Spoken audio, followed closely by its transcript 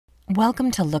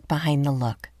Welcome to Look Behind the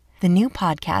Look, the new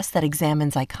podcast that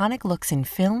examines iconic looks in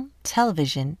film,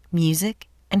 television, music,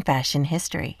 and fashion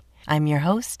history. I'm your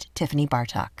host, Tiffany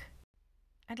BARTOK.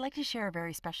 I'd like to share a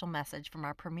very special message from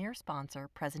our premier sponsor,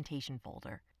 Presentation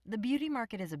Folder. The beauty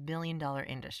market is a billion-dollar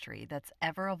industry that's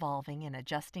ever evolving and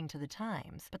adjusting to the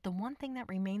times, but the one thing that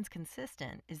remains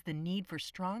consistent is the need for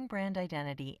strong brand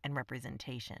identity and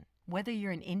representation. Whether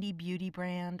you're an indie beauty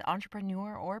brand,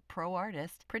 entrepreneur, or pro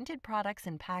artist, printed products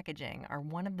and packaging are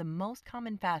one of the most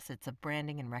common facets of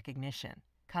branding and recognition.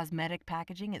 Cosmetic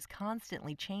packaging is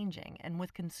constantly changing, and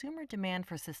with consumer demand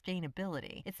for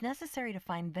sustainability, it's necessary to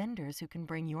find vendors who can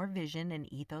bring your vision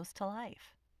and ethos to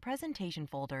life. Presentation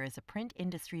Folder is a print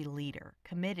industry leader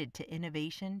committed to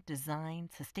innovation, design,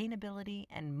 sustainability,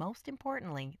 and most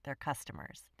importantly, their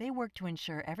customers. They work to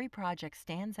ensure every project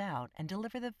stands out and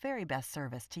deliver the very best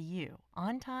service to you,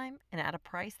 on time and at a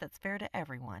price that's fair to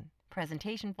everyone.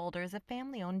 Presentation Folder is a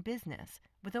family-owned business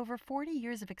with over 40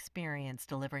 years of experience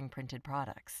delivering printed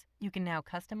products. You can now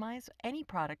customize any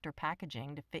product or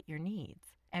packaging to fit your needs.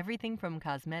 Everything from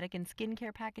cosmetic and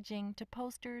skincare packaging to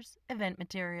posters, event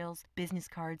materials, business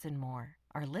cards, and more.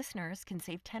 Our listeners can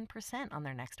save 10% on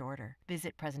their next order.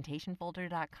 Visit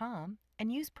presentationfolder.com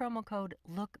and use promo code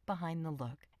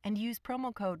LOOKBEHINDTHELOOK. And use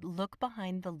promo code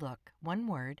LOOKBEHINDTHELOOK, one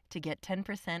word, to get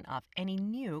 10% off any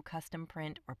new custom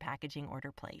print or packaging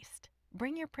order placed.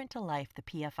 Bring your print to life the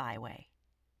PFI way.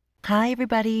 Hi,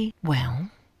 everybody.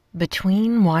 Well,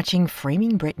 between watching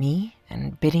Framing Britney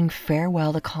and bidding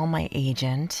farewell to Call My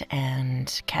Agent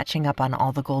and catching up on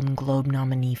all the Golden Globe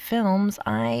nominee films,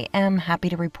 I am happy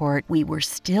to report we were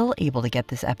still able to get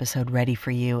this episode ready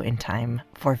for you in time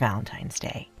for Valentine's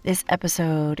Day. This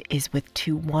episode is with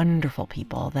two wonderful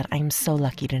people that I'm so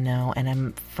lucky to know, and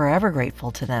I'm forever grateful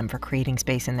to them for creating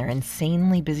space in their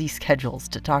insanely busy schedules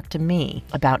to talk to me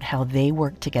about how they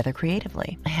work together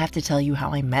creatively. I have to tell you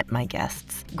how I met my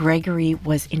guests. Gregory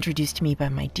was introduced to me by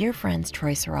my dear friends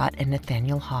Troy Surratt and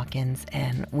Nathaniel Hawkins,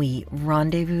 and we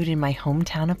rendezvoused in my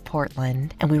hometown of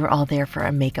Portland, and we were all there for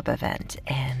a makeup event.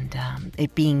 And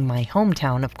it being my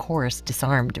hometown, of course,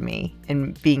 disarmed me,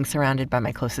 and being surrounded by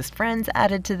my closest friends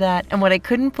added to that. And what I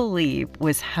couldn't believe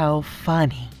was how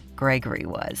funny Gregory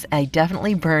was. I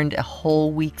definitely burned a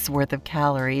whole week's worth of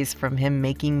calories from him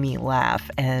making me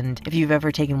laugh. And if you've ever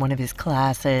taken one of his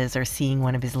classes or seen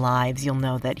one of his lives, you'll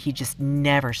know that he just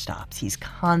never stops. He's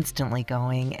constantly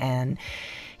going, and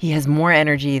he has more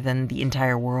energy than the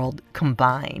entire world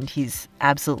combined. He's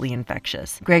absolutely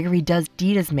infectious. Gregory does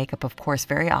Dita's makeup, of course,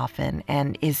 very often,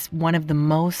 and is one of the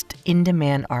most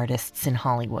in-demand artists in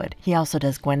Hollywood. He also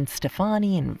does Gwen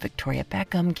Stefani and Victoria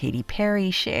Beckham, Katy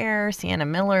Perry, Cher, Sienna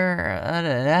Miller,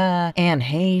 Anne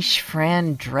Heche,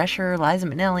 Fran Drescher, Liza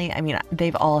Minnelli. I mean,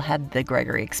 they've all had the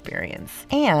Gregory experience.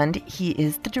 And he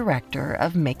is the director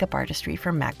of Makeup Artistry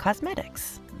for MAC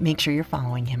Cosmetics. Make sure you're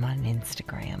following him on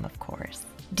Instagram, of course.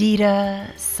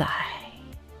 Dita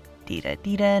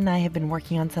and I have been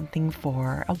working on something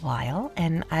for a while,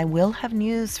 and I will have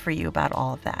news for you about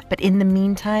all of that. But in the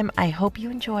meantime, I hope you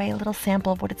enjoy a little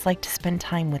sample of what it's like to spend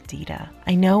time with Dita.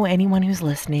 I know anyone who's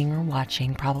listening or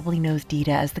watching probably knows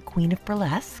Dita as the queen of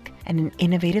burlesque and an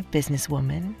innovative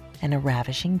businesswoman and a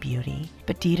ravishing beauty.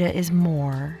 But Dita is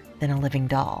more than a living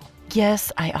doll.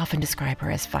 Yes, I often describe her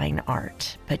as fine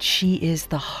art, but she is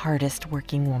the hardest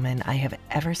working woman I have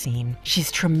ever seen.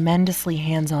 She's tremendously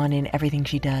hands-on in everything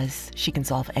she does. She can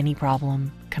solve any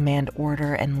problem, command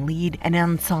order, and lead an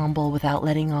ensemble without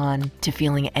letting on to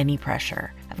feeling any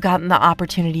pressure. I've gotten the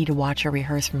opportunity to watch her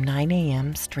rehearse from 9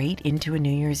 a.m. straight into a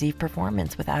New Year's Eve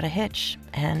performance without a hitch,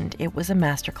 and it was a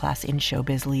masterclass in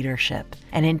showbiz leadership.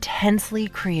 An intensely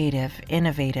creative,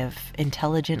 innovative,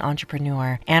 intelligent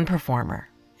entrepreneur and performer,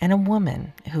 and a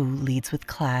woman who leads with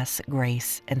class,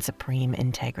 grace, and supreme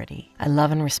integrity. I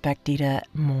love and respect Dita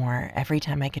more every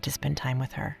time I get to spend time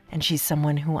with her, and she's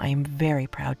someone who I am very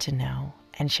proud to know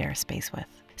and share space with.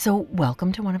 So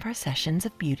welcome to one of our sessions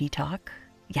of Beauty Talk.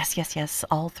 Yes,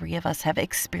 all three of us have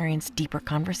experienced deeper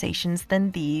conversations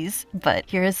than these, but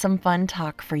here is some fun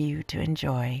talk for you to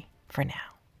enjoy for now.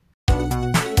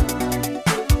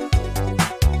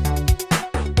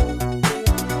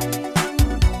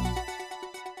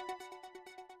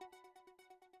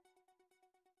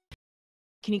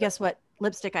 Can you guess what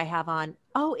lipstick I have on?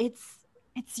 Oh, it's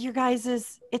your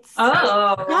guys's.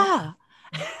 Yeah.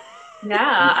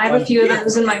 Yeah, I have a few of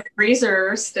those in my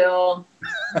freezer still.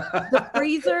 The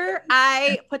freezer,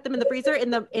 I put them in the freezer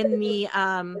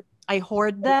I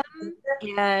hoard them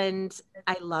and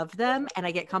I love them and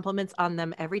I get compliments on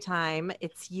them every time.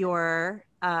 It's your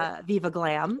Viva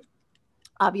Glam,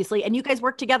 obviously. And you guys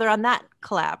work together on that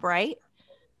collab, right?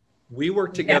 We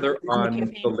worked together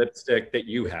on the lipstick that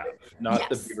you have, not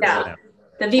the Viva Glam.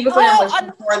 The Viva Glam was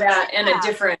before that and a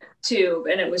different tube,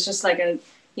 and it was just like a,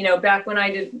 you know, back when I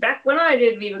did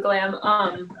Viva Glam,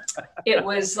 it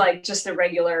was like just a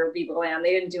regular Viva Glam.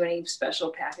 They didn't do any special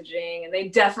packaging, and they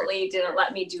definitely didn't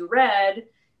let me do red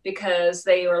because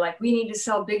they were like, we need to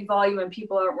sell big volume and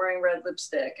people aren't wearing red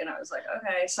lipstick. And I was like,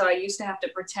 okay. So I used to have to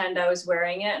pretend I was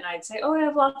wearing it, and I'd say, oh, I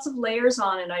have lots of layers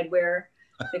on, and I'd wear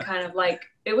the kind of like,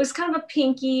 it was kind of a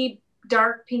pinky,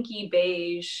 dark pinky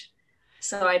beige.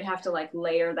 So I'd have to like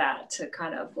layer that to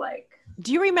kind of like.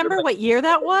 Do you remember what year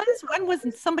that was? When was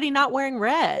somebody not wearing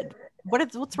red?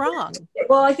 What's wrong?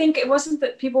 Well, I think it wasn't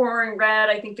that people were wearing red.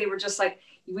 I think they were just like,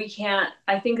 we can't,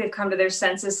 I think they've come to their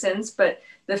senses since, but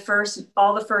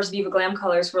all the first Viva Glam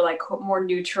colors were like more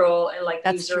neutral and like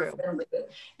user friendly.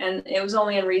 And it was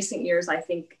only in recent years, I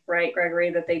think, right, Gregory,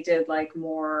 that they did like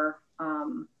more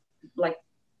like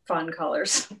fun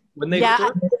colors. When they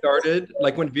first started,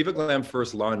 like when Viva Glam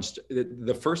first launched,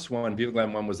 the first one, Viva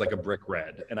Glam 1, was like a brick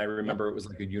red. And I remember it was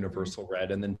like a universal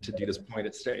red. And then to Dita's point,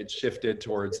 it shifted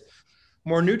towards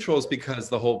more neutrals because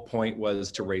the whole point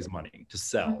was to raise money, to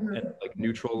sell. And like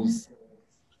neutrals,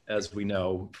 as we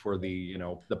know, for the, you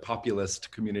know, the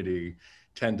populist community,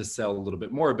 tend to sell a little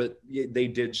bit more, but they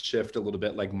did shift a little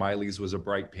bit. Like Miley's was a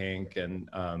bright pink, and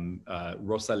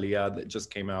Rosalia that just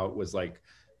came out was like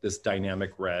this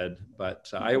dynamic red. But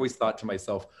I always thought to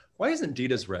myself, why isn't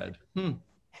Dita's red?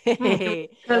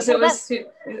 Because it was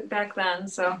back then.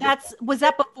 So was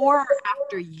that before or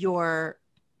after your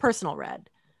personal red?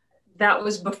 That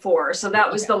was before. So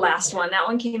that was the last one. That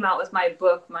one came out with my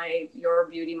book, my Your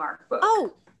Beauty Mark book.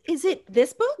 Oh, is it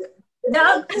this book?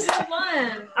 No, this is the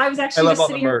one. I was actually just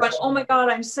sitting here going, oh my God,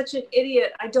 I'm such an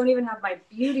idiot. I don't even have my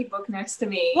beauty book next to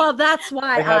me. Well, that's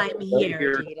why I'm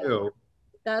here, Dita. Too.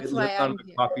 That's why I'm on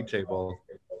the coffee table.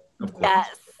 Of course.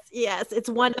 Yes. It's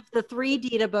one of the 3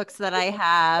 Dita books that I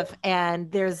have,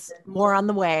 and there's more on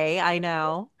the way, I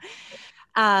know.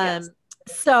 Yes.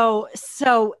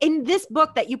 So in this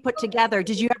book that you put together,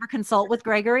 did you ever consult with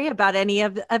Gregory about any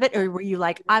of it, or were you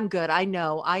like, I'm good, I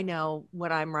know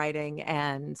what I'm writing?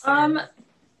 And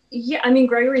yeah, I mean,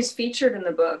 Gregory's featured in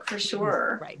the book for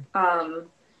sure. Right.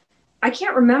 I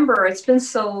can't remember. It's been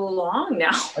so long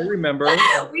now. I remember.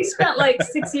 We spent like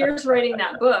 6 years writing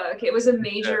that book. It was a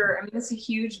major, I mean, it's a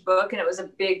huge book, and it was a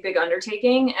big, big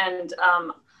undertaking. And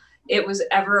it was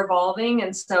ever evolving.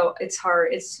 And so it's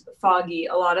hard. It's foggy.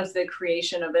 A lot of the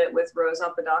creation of it with Rose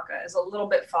Apodaca is a little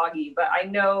bit foggy, but I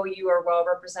know you are well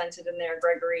represented in there,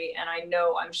 Gregory. And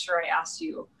I'm sure I asked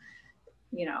you,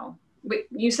 you know, but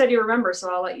you said you remember,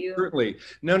 so I'll let you. Certainly.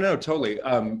 No, totally.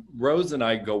 Rose and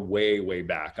I go way, way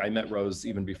back. I met Rose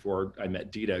even before I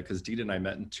met Dita, because Dita and I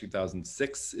met in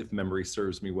 2006, if memory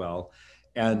serves me well.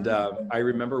 And I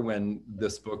remember when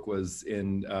this book was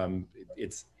in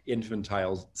its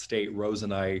infantile state, Rose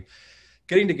and I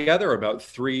getting together about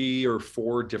 3 or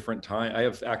 4 different times. I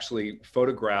have actually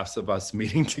photographs of us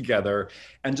meeting together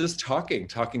and just talking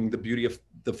the beauty of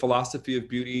the philosophy of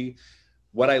beauty.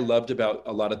 What I loved about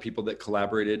a lot of people that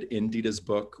collaborated in Dita's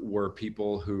book were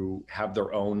people who have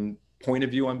their own point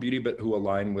of view on beauty, but who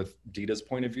align with Dita's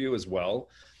point of view as well.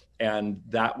 And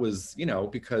that was, you know,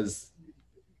 because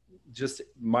just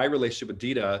my relationship with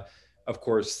Dita, of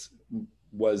course,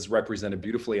 was represented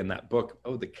beautifully in that book.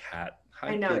 Oh, the cat.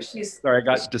 I know, she's sorry, I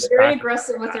got distracted. Very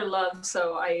aggressive with her love,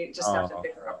 so I just have to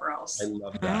pick her up or else. I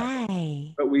love that.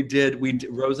 Hi. But we did,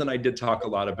 Rose and I did talk a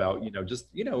lot about, you know, just,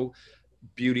 you know,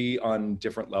 beauty on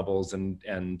different levels, and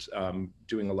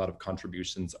doing a lot of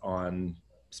contributions on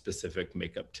specific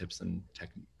makeup tips and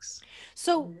techniques.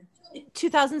 So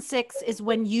 2006 is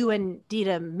when you and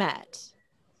Dita met,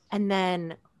 and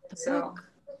then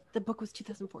the book was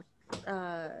 2004.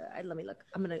 Let me look.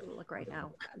 I'm gonna look right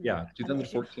now. Yeah,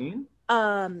 2014.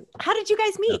 How did you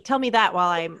guys meet? Tell me that while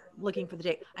I'm looking for the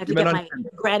date. I have to get my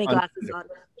granny glasses on.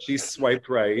 She swiped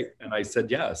right, and I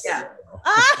said yes. Yeah.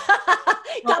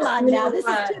 Come on now, this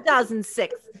is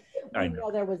 2006. I know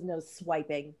there was no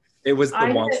swiping. It was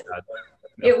the one.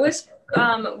 It was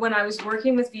when I was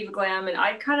working with Viva Glam, and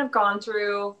I'd kind of gone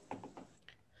through.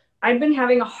 I'd been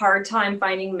having a hard time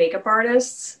finding makeup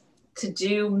artists to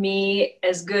do me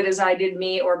as good as I did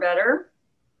me or better.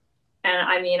 And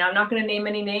I mean, I'm not going to name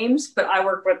any names, but I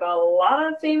work with a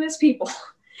lot of famous people.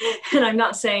 And I'm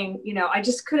not saying, you know, I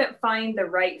just couldn't find the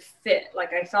right fit.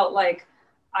 Like I felt like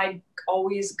I'd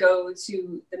always go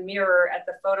to the mirror at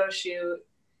the photo shoot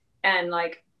and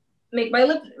like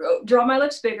draw my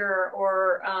lips bigger,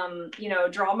 or, you know,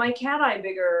 draw my cat eye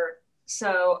bigger.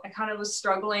 So I kind of was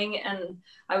struggling, and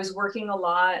I was working a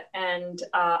lot, and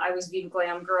I was Viva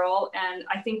Glam girl. And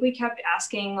I think we kept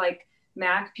asking like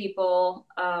MAC people,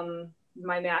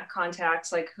 my MAC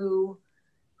contacts, like who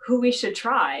we should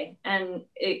try, and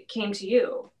it came to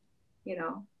you. You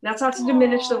know, that's not to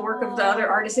diminish the work of the other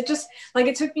artists. It just, like,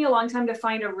 it took me a long time to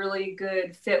find a really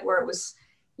good fit where it was,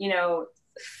 you know,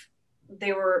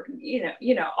 they were,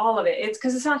 you know, all of it. It's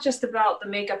because it's not just about the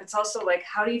makeup. It's also like,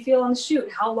 how do you feel on the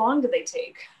shoot? How long do they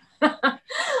take?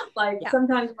 Like, yeah.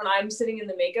 Sometimes when I'm sitting in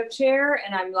the makeup chair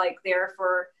and I'm like there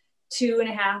for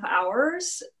 2.5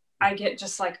 hours, I get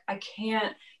just like, I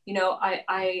can't, you know,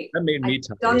 that made me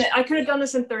tired. I could have done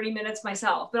this in 30 minutes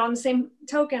myself, but on the same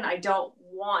token, I don't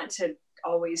want to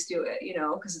always do it, you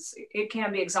know, because it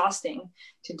can be exhausting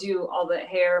to do all the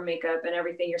hair, makeup, and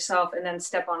everything yourself, and then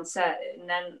step on set and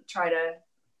then try to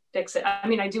fix it. I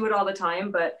mean, I do it all the time,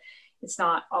 but it's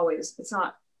not always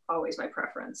my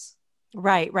preference.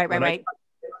 Right. When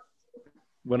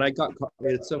I got caught,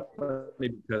 it's so funny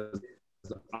because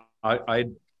I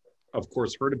of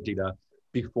course heard of Dita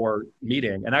before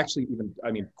meeting, and actually even,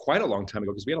 I mean, quite a long time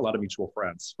ago, because we had a lot of mutual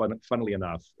friends, funnily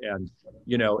enough. And,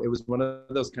 you know, it was one of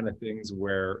those kind of things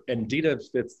where, and Dita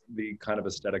fits the kind of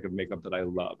aesthetic of makeup that I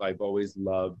love. I've always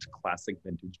loved classic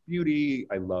vintage beauty.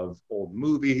 I love old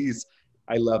movies.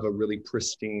 I love a really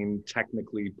pristine,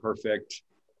 technically perfect,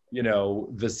 you know,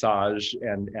 visage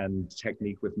and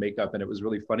technique with makeup. And it was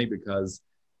really funny because,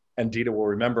 and Dita will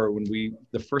remember, when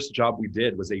the first job we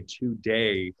did was a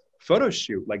 2-day photo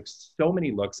shoot, like so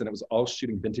many looks, and it was all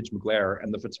shooting vintage Mugler,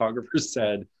 and the photographer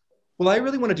said, well, I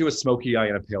really want to do a smoky eye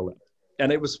and a pale lip.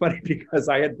 And it was funny because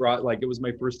I had brought, like, it was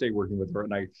my first day working with her,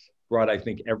 and I brought, I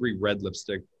think, every red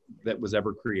lipstick that was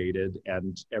ever created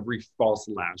and every false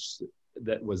lash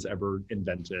that was ever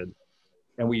invented,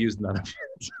 and we used none of it.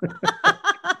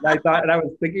 And I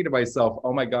was thinking to myself,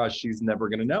 oh my gosh, she's never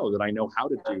going to know that I know how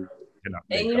to do.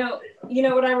 And you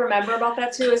know what I remember about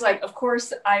that too is, like, of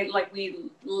course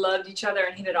we loved each other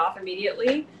and hit it off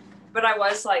immediately, but I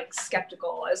was like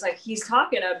skeptical. I was like, he's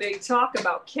talking a big talk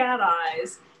about cat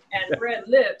eyes and red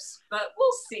lips, but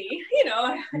we'll see, you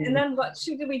know. And then what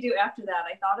shoot did we do after that?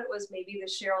 I thought it was maybe the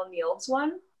Cheryl Nields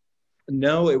one.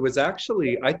 No, it was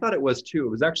actually, I thought it was too. It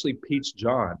was actually Peach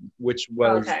John, which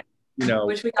was, you know,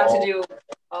 which we got to do.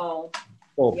 Oh,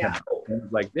 yeah.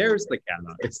 Like, there's the cat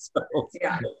eyes. So,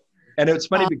 yeah. And it's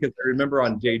funny because I remember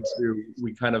on day 2,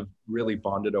 we kind of really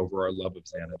bonded over our love of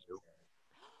Xanadu.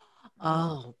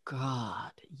 Oh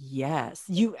God, yes.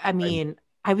 I mean,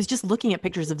 I was just looking at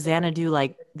pictures of Xanadu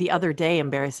like the other day,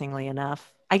 embarrassingly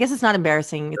enough. I guess it's not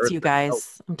embarrassing. It's you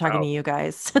guys. I'm talking to you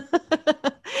guys.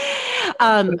 It's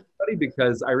funny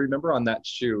because I remember on that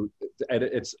shoot,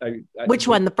 and which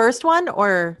one? The first one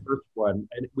or? First one.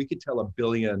 And we could tell a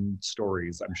billion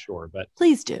stories, I'm sure. But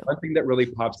please do. One thing that really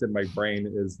pops in my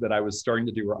brain is that I was starting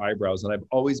to do her eyebrows, and I've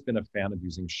always been a fan of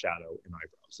using shadow in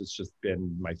eyebrows. It's just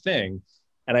been my thing.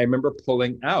 And I remember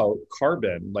pulling out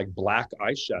carbon, like black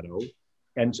eyeshadow.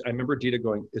 And I remember Dita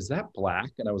going, is that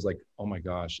black? And I was like, oh my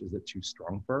gosh, is it too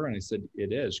strong for her? And I said,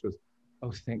 it is. She goes,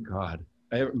 oh, thank God.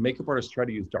 Makeup artists try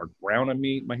to use dark brown on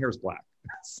me. My hair is black.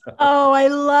 So, oh, I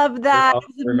love that. I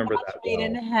remember that. Made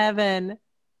in heaven.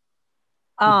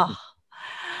 Oh,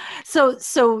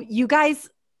 so you guys,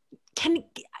 can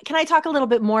I talk a little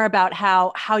bit more about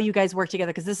how you guys work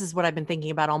together? Because this is what I've been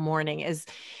thinking about all morning is,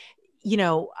 you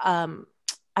know,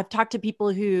 I've talked to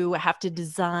people who have to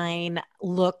design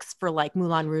looks for like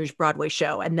Moulin Rouge Broadway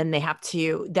show, and then the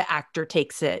actor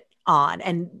takes it on,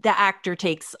 and the actor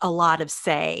takes a lot of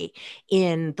say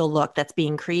in the look that's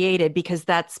being created because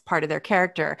that's part of their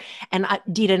character. And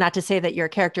Dita, not to say that you're a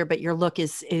character, but your look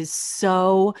is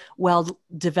so well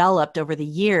developed over the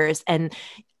years, and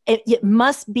it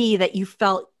must be that you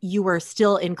felt you were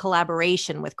still in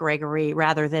collaboration with Gregory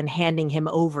rather than handing him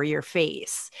over your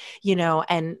face, you know.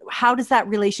 And how does that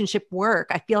relationship work?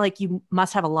 I feel like you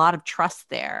must have a lot of trust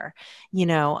there, you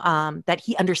know, that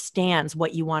he understands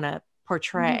what you want to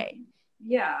portray.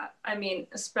 Yeah, I mean,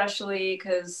 especially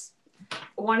because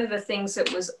one of the things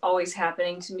that was always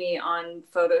happening to me on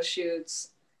photo shoots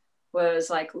was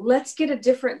like, let's get a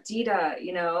different Dita,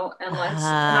 you know, and and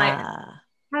I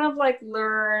kind of like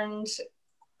learned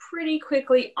pretty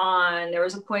quickly on. There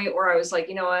was a point where I was like,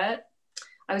 you know what?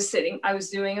 I was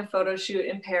doing a photo shoot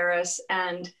in Paris,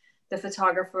 and the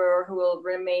photographer, who will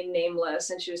remain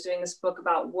nameless, and she was doing this book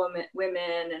about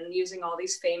women and using all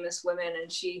these famous women, and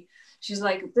she's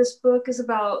like, this book is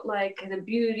about like the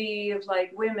beauty of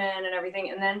like women and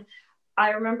everything. And then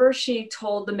I remember she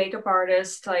told the makeup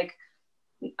artist like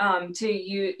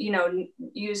to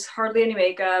use hardly any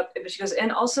makeup, but she goes,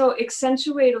 and also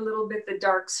accentuate a little bit the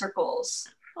dark circles.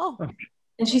 Oh.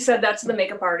 And she said that's the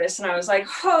makeup artist, and I was like,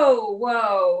 oh,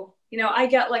 whoa, you know, I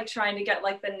get like trying to get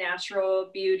like the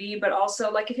natural beauty, but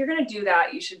also like if you're going to do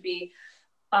that, you should be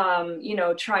you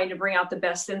know, trying to bring out the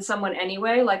best in someone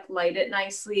anyway, like light it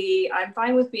nicely. I'm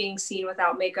fine with being seen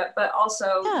without makeup, but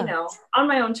also, you know, on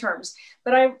my own terms.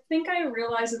 But I think I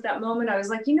realized at that moment, I was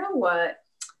like, you know what?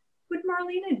 Would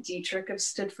Marlene Dietrich have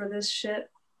stood for this shit?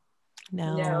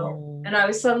 No. And I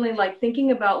was suddenly like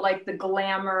thinking about like the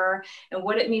glamour and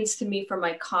what it means to me for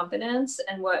my confidence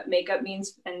and what makeup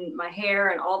means and my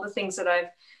hair and all the things that I've,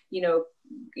 you know,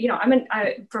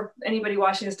 for anybody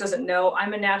watching this doesn't know,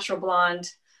 I'm a natural blonde.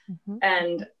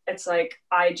 And it's like,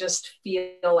 I just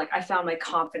feel like I found my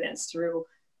confidence through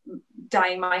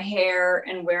dyeing my hair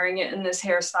and wearing it in this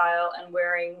hairstyle and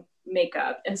wearing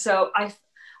makeup. And so I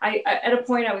at a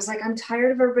point I was like, I'm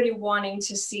tired of everybody wanting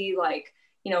to see like,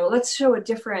 you know, let's show a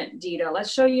different Dita,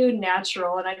 let's show you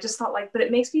natural. And I just thought like, but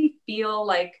it makes me feel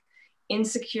like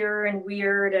insecure and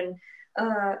weird and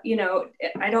you know,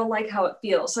 I don't like how it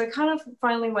feels. So I kind of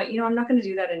finally went, you know, I'm not going to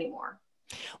do that anymore.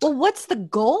 Well, what's the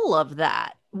goal of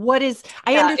that? What is,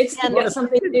 I understand it's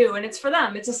something new and it's for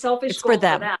them. It's a selfish goal for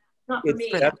them. Not for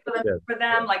me. For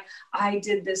them, like I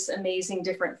did this amazing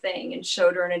different thing and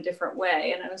showed her in a different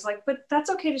way. And I was like, but that's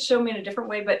okay to show me in a different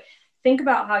way. But think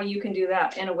about how you can do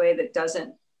that in a way that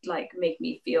doesn't like make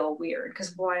me feel weird.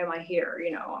 Because why am I here?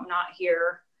 You know, I'm not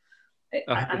here.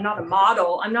 I'm not a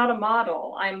model.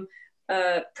 I'm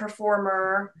a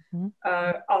performer,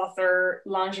 author,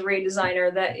 lingerie designer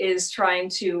that is trying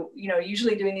to, you know,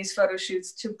 usually doing these photo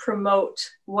shoots to promote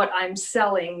what I'm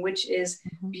selling, which is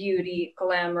beauty,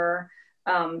 glamour,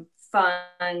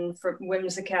 fun, for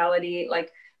whimsicality,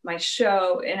 like my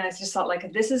show. And I just thought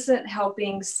like, this isn't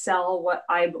helping sell what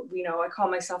I call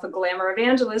myself a glamour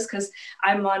evangelist because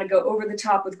I want to go over the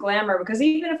top with glamour, because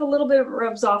even if a little bit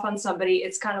rubs off on somebody,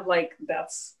 it's kind of like,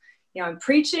 that's, you know, I'm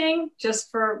preaching just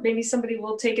for maybe somebody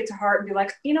will take it to heart and be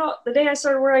like, you know, the day I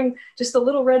started wearing just a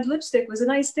little red lipstick was a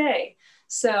nice day.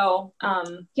 So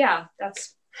yeah,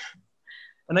 that's.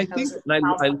 And I think, and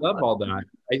I love all that.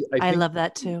 I love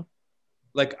that too.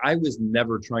 Like I was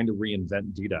never trying to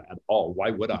reinvent Dita at all.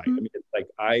 Why would I? I mean, it's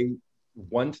like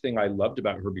one thing I loved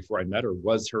about her before I met her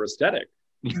was her aesthetic,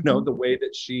 you know, the way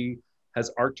that she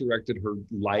has art directed her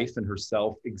life and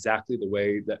herself exactly the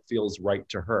way that feels right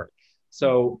to her.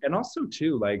 So, and also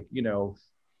too, like, you know,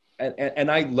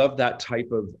 and I love that type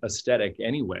of aesthetic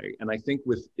anyway. And I think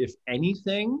with, if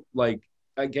anything, like,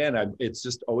 again, it's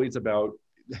just always about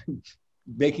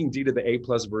making Dita the A+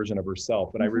 version of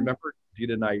herself. And I remember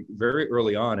Dita and I very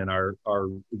early on in our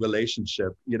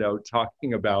relationship, you know,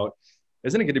 talking about,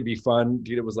 isn't it going to be fun?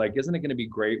 Dita was like, isn't it going to be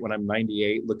great when I'm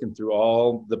 98 looking through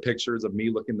all the pictures of me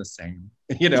looking the same,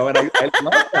 you know? And I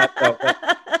love that though.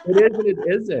 It is and it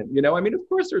isn't, you know? I mean, of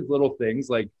course there's little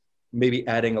things like maybe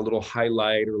adding a little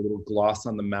highlight or a little gloss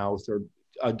on the mouth or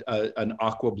an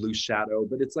aqua blue shadow,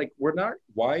 but it's like, we're not,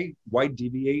 why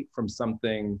deviate from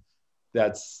something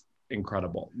that's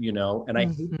incredible, you know? And I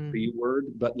hate the B word,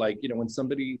 but like, you know, when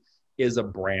somebody is a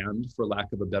brand, for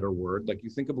lack of a better word, like you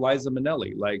think of Liza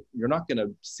Minnelli, like you're not going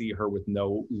to see her with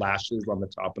no lashes on the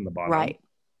top and the bottom. Right.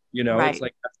 You know, it's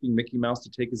like asking Mickey Mouse to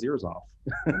take his ears off.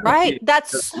 Right.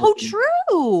 That's so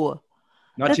true.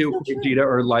 Not to equate Dita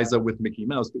or Liza with Mickey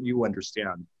Mouse, but you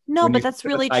understand. No, but that's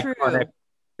really true.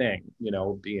 Thing, you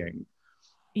know, being.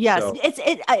 Yes, so.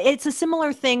 It's a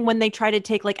similar thing when they try to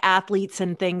take like athletes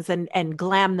and things and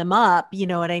glam them up. You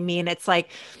know what I mean? It's like,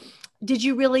 did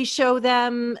you really show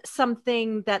them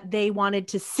something that they wanted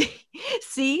to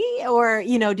see? Or,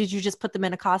 you know, did you just put them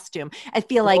in a costume? I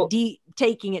feel like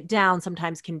taking it down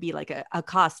sometimes can be like a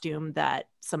costume that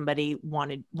somebody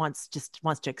wants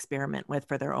to experiment with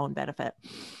for their own benefit.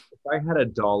 If I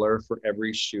had $1 for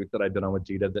every shoot that I've been on with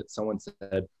Dita that someone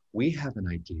said, we have an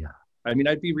idea, I mean,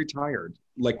 I'd be retired,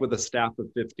 like with a staff of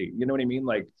 50, you know what I mean?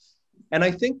 Like, and I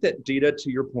think that Dita,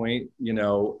 to your point, you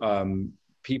know,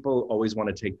 people always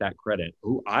want to take that credit.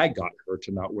 Oh, I got her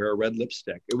to not wear a red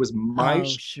lipstick. It was my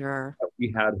sure. That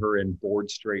we had her in board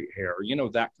straight hair, you know,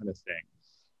 that kind of thing.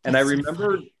 And I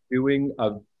remember doing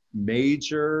a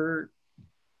major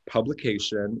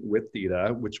publication with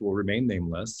Dita, which will remain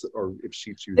nameless, or if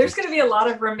she chooses. There's going to be a lot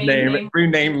of rename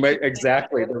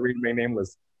exactly, the remain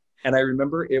nameless. And I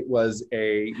remember it was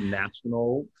a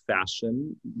national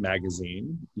fashion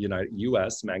magazine,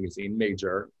 US magazine,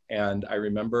 major. And I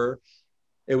remember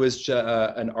it was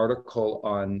an article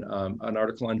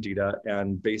on Dita,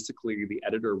 and basically the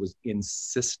editor was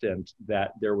insistent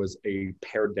that there was a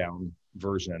pared down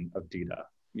version of Dita,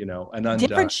 you know, an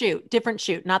undone. Different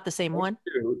shoot, not the same one.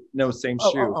 No, same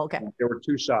shoot. Okay. There were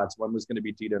 2 shots. One was going to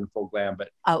be Dita in full glam, but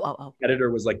the editor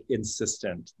was like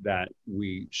insistent that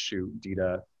we shoot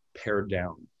Dita pared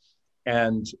down.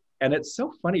 And And it's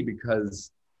so funny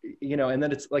because, you know, and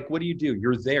then it's like, what do?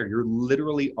 You're there, you're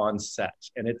literally on set,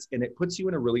 and it puts you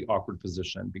in a really awkward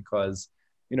position because,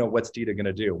 you know, what's Dita going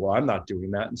to do? Well, I'm not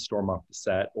doing that, and storm off the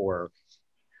set. Or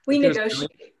we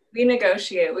negotiate. We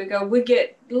negotiate. We go, we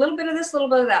get a little bit of this, a little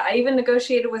bit of that. I even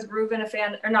negotiated with Ruben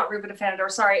not Ruben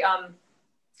Afanador, sorry.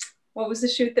 What was the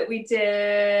shoot that we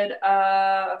did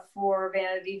for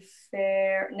Vanity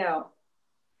Fair? No.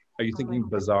 Are you thinking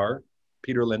Bazaar?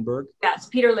 Peter Lindbergh? Yes,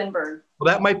 Peter Lindbergh.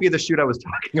 Well, that might be the shoot I was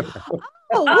talking about.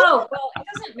 Oh, well, it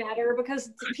doesn't matter because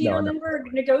Peter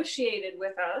Lindbergh negotiated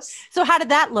with us. So how did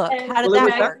that look? And how did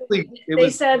that work? They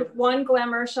said one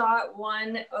glamour shot,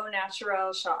 one au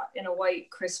naturel shot in a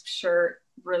white crisp shirt,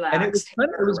 relaxed. And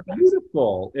it was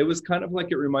beautiful. It was kind of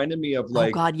like, it reminded me of like,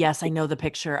 oh God, yes, I know the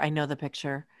picture. I know the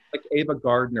picture. Like Ava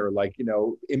Gardner, like, you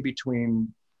know, in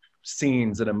between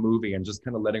scenes in a movie and just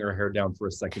kind of letting her hair down for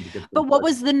a second to get. But what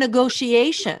was the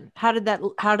negotiation? How did that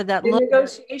look? The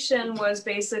negotiation was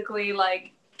basically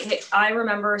like, I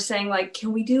remember saying like,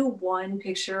 can we do one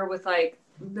picture with like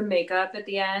the makeup at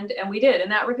the end? And we did,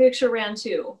 and that picture ran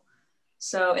too.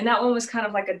 So, and that one was kind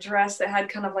of like a dress that had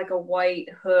kind of like a white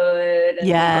hood. And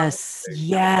yes.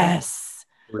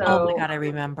 So, oh my God, I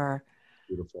remember.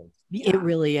 Beautiful. It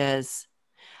really is.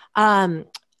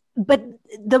 But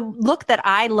the look that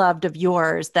I loved of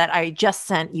yours that I just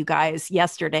sent you guys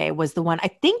yesterday was the one, I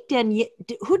think,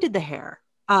 who did the hair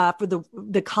for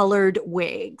the colored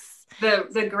wigs?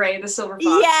 The gray, the silver fox.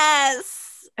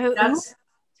 Yes. That's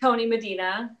Tony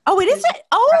Medina. Oh, it is it?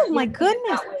 Oh my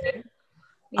goodness.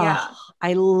 Yeah. Oh,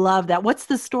 I love that. What's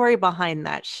the story behind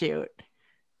that shoot?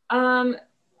 I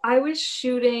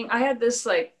had this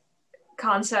like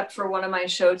concept for one of my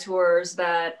show tours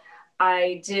that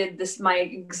I did my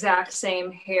exact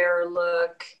same hair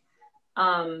look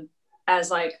as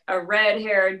like a red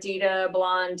hair Dita,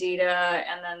 blonde Dita,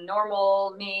 and then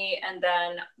normal me, and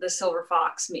then the silver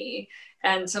fox me.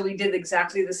 And so we did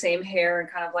exactly the same hair and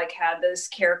kind of like had those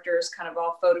characters kind of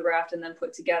all photographed and then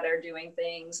put together doing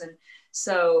things. And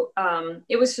so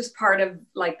it was just part of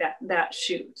like that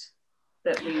shoot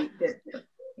that we did.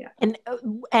 Yeah. And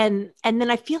then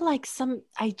I feel like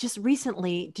did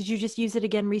you just use it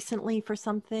again recently for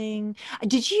something?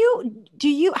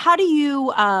 How do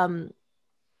you,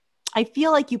 I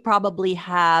feel like you probably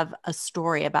have a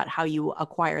story about how you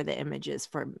acquire the images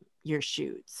for your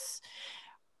shoots.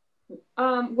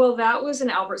 Well, that was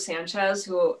an Albert Sanchez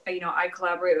who, you know, I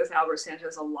collaborate with Albert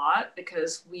Sanchez a lot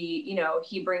because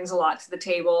he brings a lot to the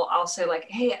table. I'll say like,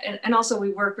 hey, and also we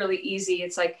work really easy.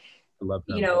 It's like,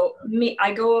 you know,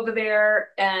 I go over there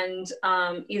and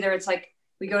either it's like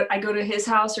I go to his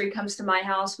house or he comes to my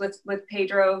house with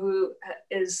Pedro, who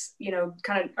is, you know,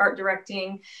 kind of art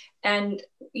directing. And,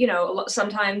 you know,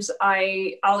 sometimes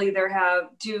I'll either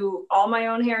do all my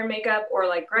own hair and makeup, or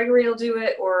like Gregory will do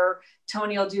it, or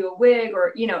Tony will do a wig,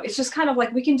 or, you know, it's just kind of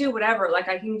like, we can do whatever. Like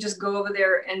I can just go over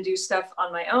there and do stuff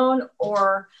on my own,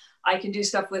 or I can do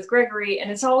stuff with Gregory,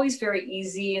 and it's always very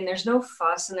easy, and there's no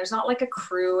fuss, and there's not like a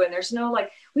crew, and there's no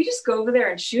like, we just go over there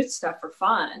and shoot stuff for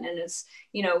fun. And it's,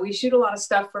 you know, we shoot a lot of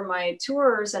stuff for my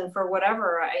tours and for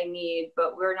whatever I need,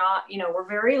 but we're not, you know, we're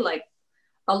very like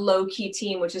a low-key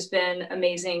team, which has been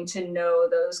amazing to know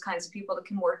those kinds of people that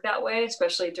can work that way,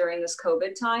 especially during this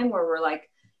COVID time where we're like,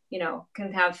 you know,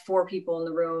 can have 4 people in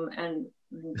the room and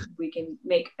we can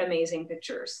make amazing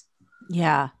pictures.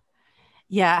 Yeah.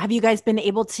 Yeah. Have you guys been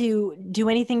able to do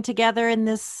anything together in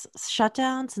this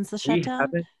shutdown, since the shutdown?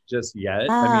 We haven't just yet.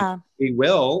 I mean, we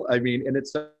will. I mean, and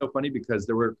it's so funny because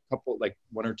there were a couple, like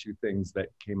 1 or 2 things that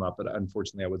came up that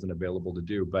unfortunately I wasn't available to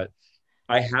do, but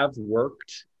I have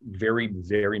worked very,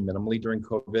 very minimally during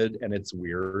COVID, and it's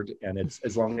weird. And it's,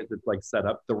 as long as it's like set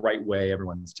up the right way,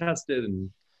 everyone's tested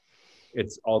and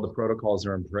it's all the protocols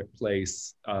are in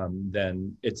place,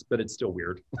 then it's still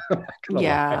weird.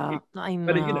 Yeah, I know.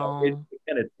 But you know,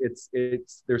 it's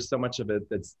there's so much of it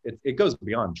it goes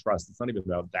beyond trust. It's not even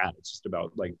about that. It's just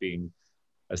about like being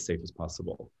as safe as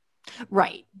possible.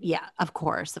 Right. Yeah. Of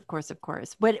course.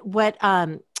 What?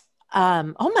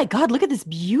 Oh my God! Look at this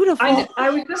beautiful. I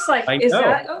was just like, is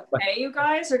that okay, you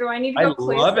guys, or do I need to go?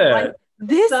 I love it.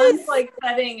 The sun's like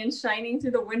setting and shining through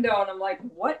the window, and I'm like,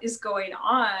 what is going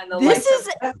on? This is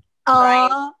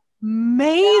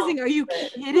amazing. Are you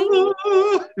kidding me?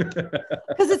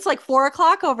 Because it's like 4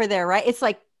 o'clock over there, right? It's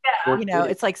like, you know,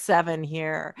 it's like 7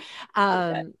 here.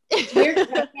 It's weird.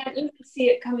 I can't even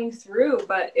see it coming through,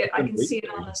 but I can see it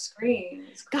on the screen.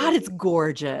 God, it's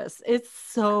gorgeous. It's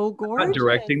so gorgeous. I'm not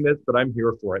directing this, but I'm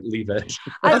here for it. Leave it.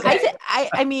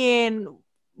 I mean,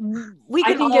 we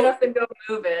I can get up and go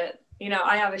move it. You know,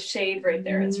 I have a shade right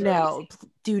there. It's really No,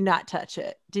 easy. do not touch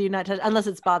it. Do not touch, unless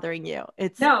it's bothering you.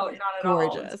 It's No, not at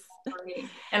gorgeous. all. It's for me.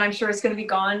 And I'm sure it's going to be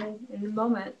gone in a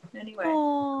moment anyway.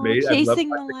 Oh, I'd love chasing to the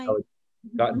think light. how it's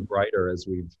gotten brighter as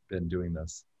we've been doing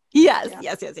this. Yes,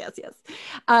 Yeah.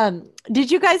 yes. Did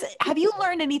you guys, have you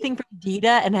learned anything from Dita?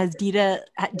 And has did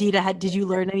you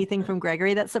learn anything from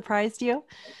Gregory that surprised you?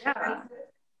 Yeah.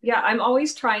 Yeah. I'm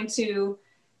always trying to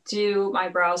do my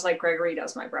brows like Gregory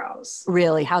does my brows.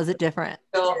 Really? How's it different?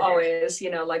 So always,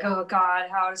 you know, like, oh God,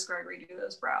 how does Gregory do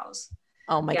those brows?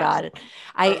 Oh my Yeah. God.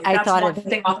 I thought one of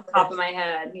thing off the top of my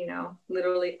head, you know,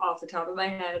 literally off the top of my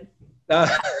head.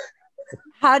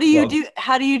 how do you do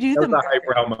them? That's a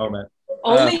eyebrow moment.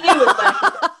 Only you would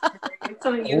like it.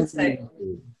 Something you would say.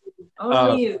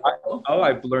 Only you.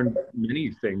 I've learned many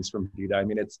things from Dita. I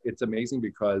mean, it's amazing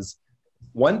because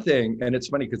one thing, and it's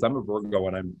funny because I'm a Virgo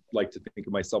and I like to think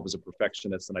of myself as a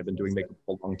perfectionist and I've been doing makeup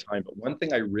for a long time. But one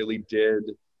thing I really did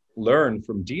learn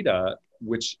from Dita,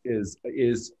 which is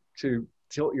to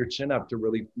tilt your chin up to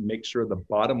really make sure the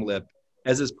bottom lip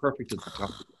is perfect as the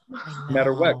top, no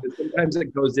matter what. Because sometimes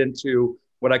it goes into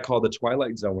what I call the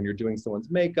twilight zone when you're doing someone's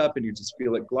makeup and you just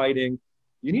feel it gliding.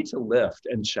 You need to lift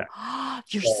and check.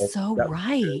 You're so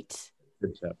right.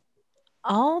 Good tip.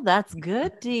 Oh, that's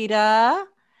good, Dita.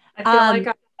 I feel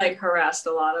like I harassed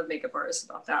a lot of makeup artists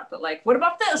about that, but like, what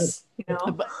about this? You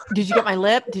know? Did you get my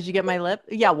lip?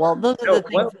 Yeah, well, those are the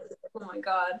things. Oh my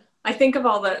God. I think of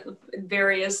all the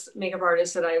various makeup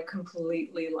artists that I've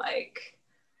completely like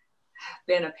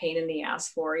been a pain in the ass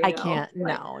for. You know? I can't.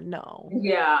 Like, no.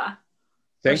 Yeah.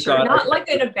 Thank sure. God. Not like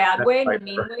in a bad way, in a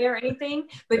mean way or anything,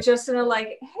 but just in a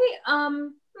like, hey,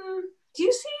 do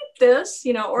you see this?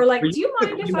 You know, or like, do you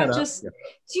mind if I just,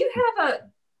 do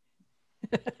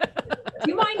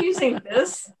you mind using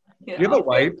this? You know? Do you have a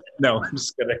wife? No, I'm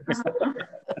just kidding.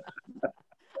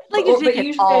 Like but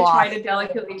usually I try to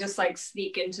delicately just like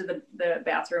sneak into the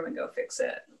bathroom and go fix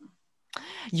it.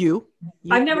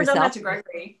 I've never done that to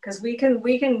Gregory because we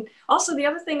can also, the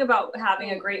other thing about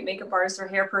having a great makeup artist or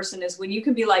hair person is when you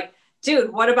can be like,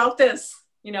 dude, what about this?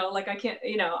 You know, like I can't,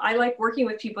 you know, I like working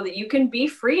with people that you can be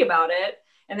free about it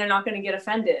and they're not going to get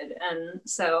offended. And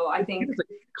so I think,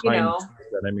 you know,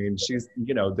 I mean, she's,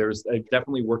 you know, I've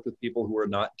definitely worked with people who are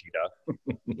not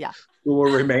Dita. Yeah. Who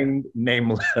will remain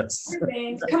nameless.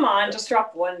 Come on, just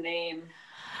drop one name.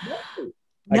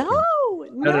 No,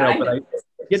 but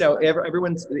you know,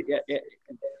 everyone's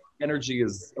energy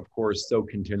is, of course, so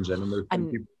contingent. And there's some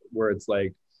people where it's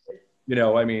like, you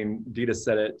know, I mean, Dita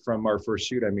said it from our first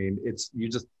shoot. I mean, you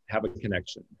just have a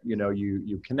connection. You know,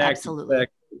 you connect. Absolutely.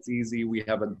 It's easy. We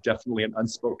have definitely an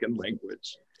unspoken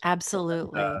language.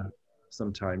 Absolutely.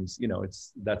 Sometimes, you know,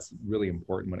 that's really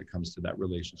important when it comes to that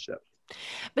relationship.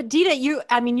 But Dita,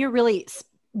 you're really,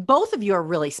 both of you are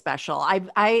really special.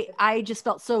 I just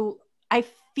felt so, I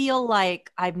feel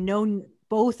like I've known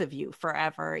both of you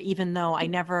forever, even though I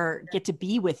never get to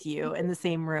be with you in the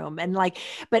same room. And like,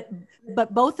 but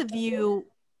both of you,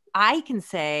 I can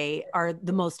say, are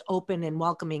the most open and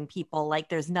welcoming people. Like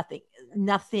there's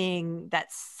nothing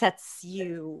that sets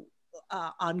you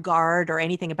on guard or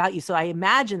anything about you. So I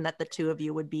imagine that the two of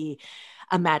you would be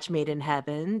a match made in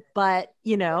heaven. But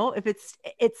you know, if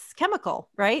it's chemical,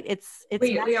 right?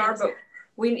 We are, but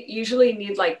we usually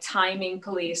need like timing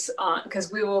police on,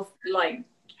 because we will like,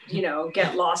 you know,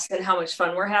 get lost in how much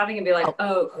fun we're having and be like,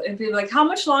 and be like, how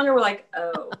much longer? We're like,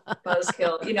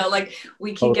 buzzkill, you know, like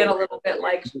we can get a little bit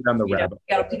like,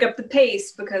 gotta pick up the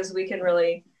pace because we can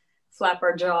really flap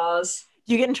our jaws.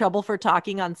 Do you get in trouble for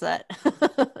talking on set?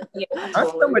 Yeah,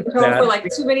 totally. For like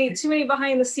too many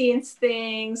behind the scenes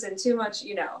things and too much,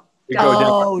 you know.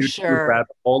 Sure.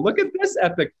 Look at this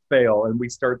epic fail, and we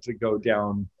start to go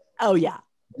down. Oh yeah.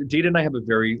 Dita and I have a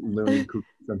very loony, kooky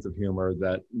sense of humor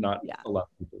that not a lot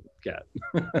of people get.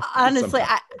 Honestly,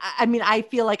 I mean, I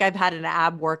feel like I've had an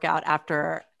ab workout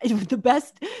after the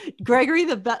best. Gregory,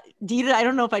 Dita, I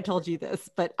don't know if I told you this,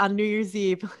 but on New Year's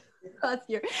Eve last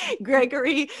year,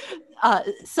 Gregory,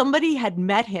 somebody had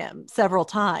met him several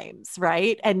times,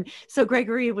 right? And so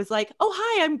Gregory was like, "Oh,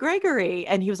 hi, I'm Gregory,"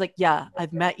 and he was like, "Yeah,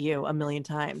 I've met you a million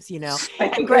times, you know."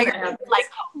 And Gregory was like,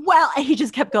 "Well," and he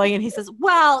just kept going, and he says,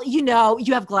 "Well, you know,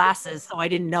 you have glasses, so I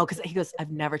didn't know," because he goes,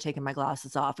 "I've never taken my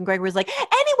glasses off," and Gregory was like,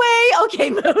 "Anyway, okay,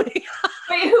 moving."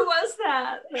 Wait, who was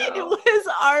that? No. It was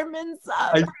Armin's.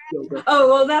 Oh,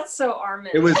 well, that's so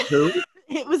Armin. It was who?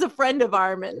 It was a friend of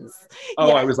Armin's. Oh,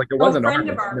 yeah. I was like, it wasn't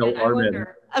Armin. No, Armin.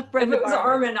 A friend of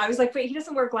Armin. I was like, wait, he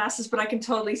doesn't wear glasses, but I can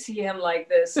totally see him like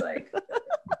this. Like,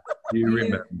 You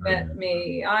remember met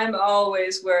me. I'm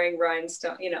always wearing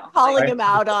rhinestone, you know. Calling him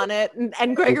out on it.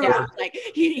 And Gregory was like,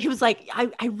 he was like,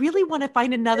 I really want to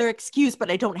find another excuse, but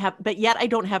yet I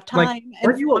don't have time. Like,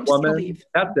 aren't you a woman?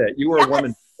 That's it. You were a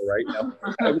woman, right? Now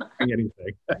I was doing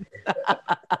anything.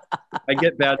 I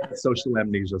get bad social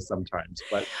amnesia sometimes,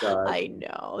 but I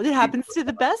know it happens to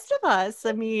the best of us.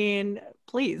 I mean,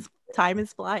 please, time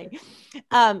is flying.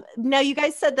 Now, you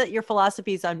guys said that your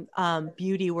philosophies on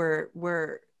beauty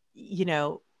were, you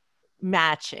know,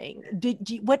 matching. Do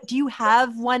you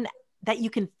have one that you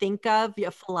can think of,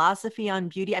 a philosophy on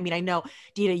beauty? I mean, I know,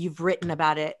 Dita, you've written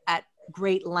about it at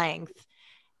great length,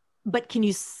 but can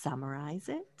you summarize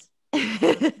it?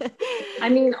 I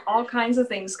mean, all kinds of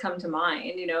things come to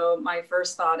mind. You know, my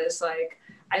first thought is like,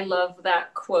 I love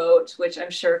that quote, which I'm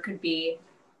sure could be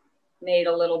made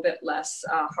a little bit less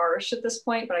harsh at this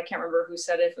point, but I can't remember who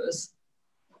said it. If it was,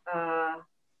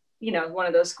 you know, one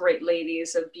of those great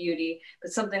ladies of beauty,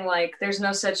 but something like, there's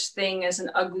no such thing as an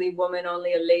ugly woman,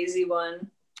 only a lazy one.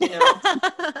 You know,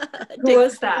 who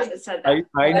was that said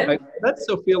that? That's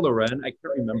Sophia Loren. I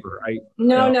can't remember.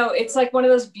 No, it's like one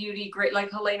of those beauty great, like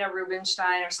Helena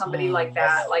Rubinstein or somebody like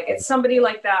that. Like it's somebody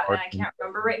like that, and I can't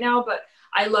remember right now. But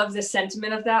I love the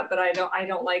sentiment of that. But I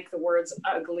don't like the words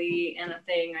ugly and a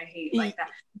thing. I hate like that.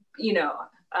 You know.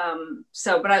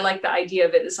 But I like the idea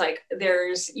of it. It's like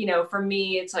there's, you know, for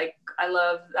me, it's like I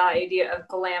love the idea of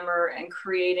glamour and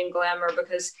creating glamour,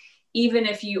 because even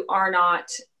if you are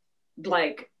not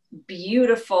like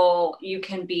beautiful, you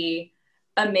can be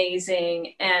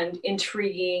amazing and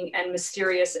intriguing and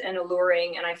mysterious and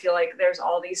alluring. And I feel like there's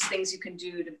all these things you can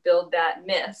do to build that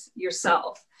myth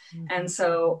yourself. Mm-hmm. And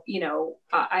so, you know,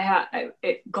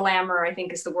 glamour, I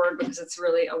think, is the word, because it's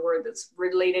really a word that's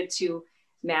related to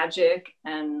magic.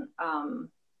 And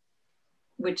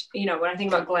which, you know, when I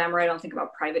think about glamour, I don't think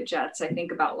about private jets. I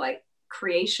think about like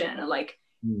creation and like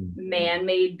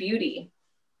man-made beauty.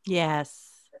 Yes.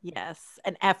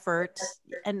 An effort.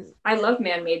 And I love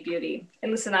man-made beauty.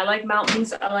 And listen, I like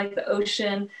mountains, I like the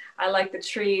ocean, I like the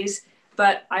trees,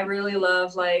 but I really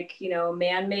love, like, you know,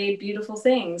 man-made beautiful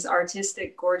things,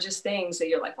 artistic, gorgeous things that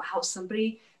you're like, wow,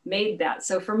 somebody made that.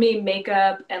 So for me,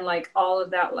 makeup and like all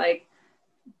of that, like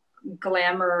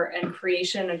glamour and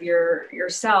creation of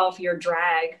yourself, your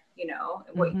drag, you know,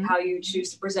 how you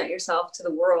choose to present yourself to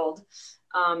the world,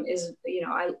 is, you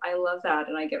know, I love that.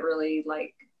 And I get really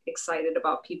like excited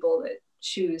about people that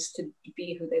choose to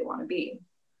be who they want to be.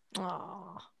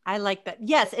 Oh, I like that.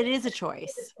 Yes, it is a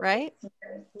choice, right?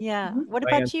 Yeah. Mm-hmm. What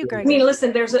about you, Greg? I mean,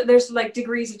 listen, there's like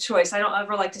degrees of choice. I don't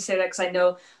ever like to say that, because I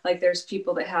know like there's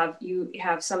people that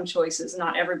have some choices.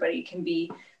 Not everybody can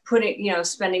be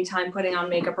spending time putting on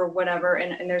makeup or whatever.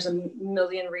 And there's a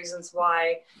million reasons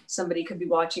why somebody could be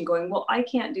watching going, well, I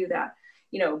can't do that,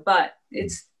 you know, but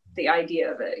it's the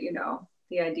idea of it, you know,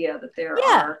 the idea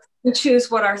that we choose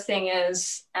what our thing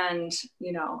is, and,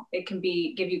 you know, it can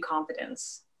give you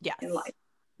confidence in life.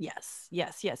 Yes.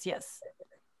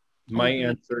 My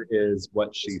answer is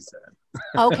what she said.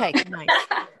 Okay, nice.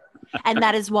 And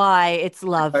that is why it's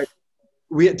love.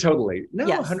 We totally. No,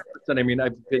 yes. 100%. I mean,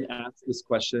 I've been asked this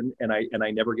question, and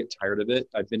I never get tired of it.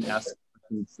 I've been asked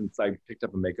since I picked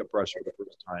up a makeup brush for the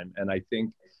first time. And I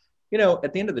think, you know,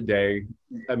 at the end of the day,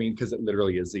 I mean, because it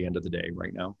literally is the end of the day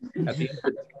right now. At the end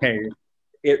of the day,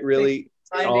 it really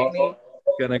is all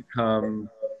gonna come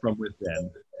from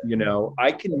within. You know,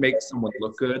 I can make someone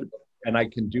look good, and I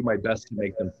can do my best to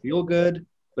make them feel good,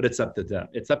 but it's up to them.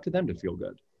 It's up to them to feel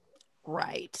good.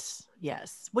 Right.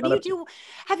 Yes. What do you do?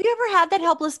 Have you ever had that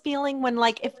helpless feeling when,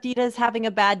 like, if Dita's having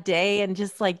a bad day and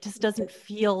just doesn't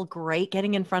feel great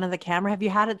getting in front of the camera? Have you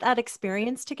had that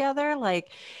experience together?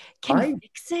 Like, can you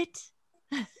fix it?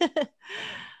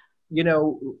 You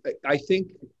know, I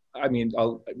think, I mean,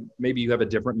 maybe you have a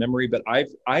different memory, but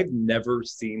I've never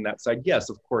seen that side. Yes,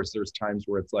 of course, there's times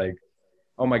where it's like,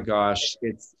 oh my gosh,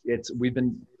 we've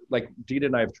been, like, Dita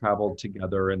and I have traveled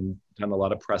together and done a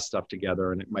lot of press stuff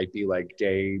together, and it might be like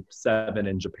day 7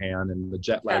 in Japan, and the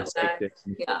jet lag's hectic.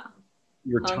 Yeah.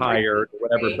 You're tired, or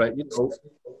whatever, but, you know,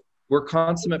 we're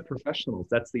consummate professionals.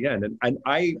 That's the end. And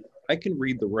I can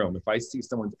read the room. If I see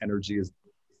someone's energy is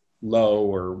low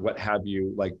or what have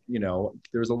you, like, you know,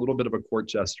 there's a little bit of a court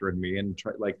gesture in me, and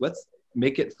let's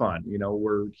make it fun. You know,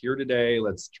 we're here today.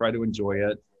 Let's try to enjoy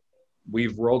it.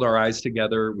 We've rolled our eyes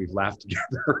together. We've laughed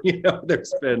together. You know,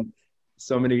 there's been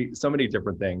so many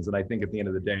different things. And I think at the end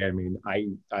of the day, I mean,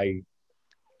 I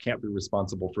can't be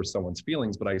responsible for someone's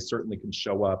feelings, but I certainly can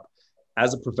show up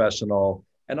as a professional.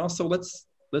 And also let's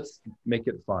make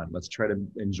it fun. Let's try to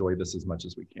enjoy this as much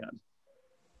as we can.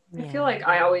 I feel like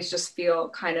I always just feel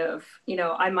kind of, you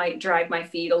know, I might drag my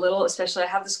feet a little, especially I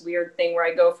have this weird thing where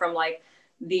I go from like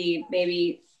the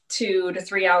maybe 2 to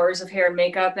 3 hours of hair and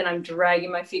makeup, and I'm dragging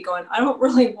my feet going, I don't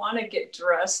really want to get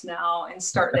dressed now and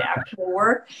start the actual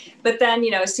work. But then,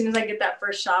 you know, as soon as I get that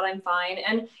first shot, I'm fine.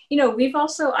 And, you know, we've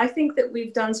also, I think that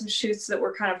we've done some shoots that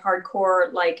were kind of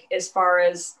hardcore, like as far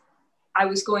as I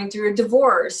was going through a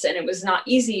divorce and it was not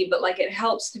easy, but like it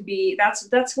helps to be,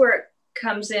 that's where it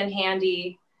comes in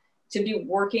handy to be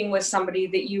working with somebody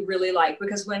that you really like.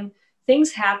 Because when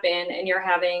things happen and you're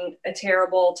having a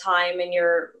terrible time in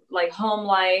your like home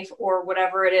life or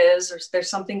whatever it is, or there's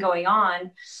something going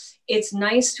on, it's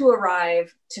nice to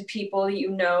arrive to people that you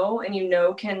know and you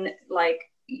know can like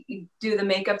do the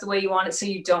makeup the way you want it, so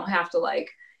you don't have to like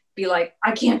be like,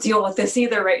 I can't deal with this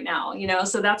either right now, you know?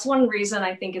 So that's one reason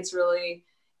I think it's really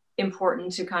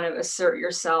important to kind of assert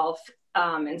yourself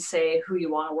and say who you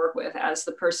want to work with as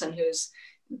the person who's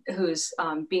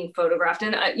being photographed.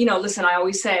 And you know, listen, I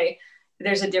always say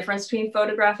there's a difference between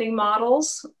photographing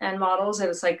models and models. And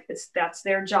it's like, that's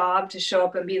their job to show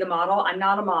up and be the model. I'm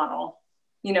not a model.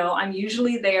 You know, I'm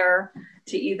usually there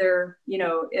to either, you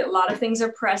know, a lot of things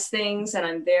are press things, and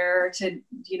I'm there to,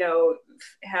 you know,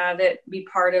 have it be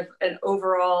part of an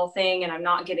overall thing, and I'm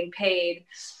not getting paid.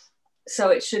 So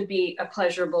it should be a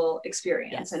pleasurable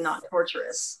experience and not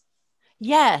torturous.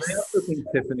 Yes. I also think,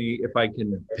 Tiffany, if I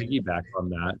can piggyback on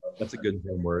that, that's a good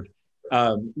word.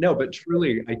 No, but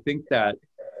truly, I think that,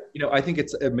 you know, I think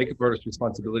it's a makeup artist's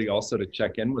responsibility also to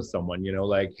check in with someone, you know,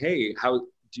 like, hey,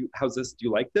 how's this? Do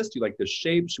you like this? Do you like this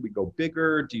shape? Should we go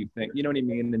bigger? Do you think, you know what I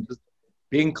mean? And just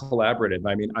being collaborative.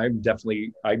 I mean, I'm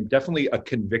definitely a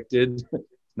convicted,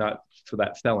 not for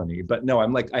that felony, but no,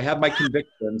 I'm like, I have my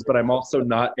convictions, but I'm also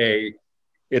not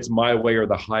it's my way or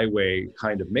the highway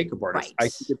kind of makeup artist. Right. I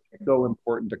think it's so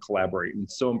important to collaborate and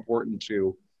so important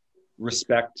to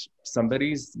respect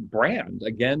somebody's brand.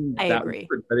 Again, I agree.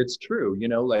 Word, but it's true, you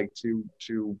know, like to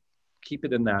keep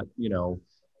it in that, you know,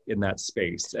 in that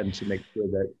space, and to make sure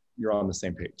that you're on the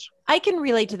same page. I can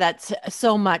relate to that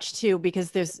so much too,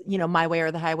 because there's, you know, my way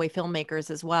or the highway filmmakers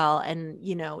as well. And,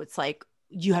 you know, it's like,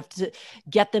 you have to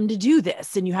get them to do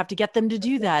this and you have to get them to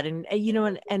do that. And, you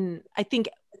know, and I think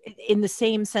in the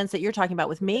same sense that you're talking about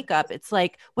with makeup, it's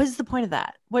like, what is the point of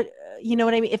that? What, you know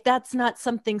what I mean? If that's not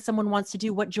something someone wants to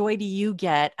do, what joy do you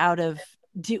get out of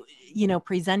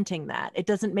presenting that? It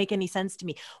doesn't make any sense to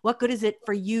me. What good is it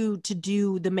for you to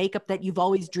do the makeup that you've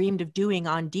always dreamed of doing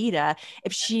on Dita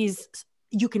if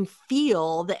you can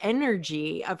feel the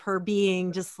energy of her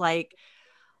being just like,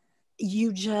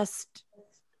 you just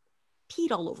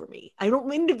peed all over me. I don't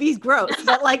mean to be gross,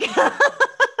 but like,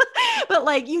 but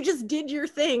like, you just did your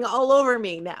thing all over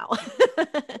me now.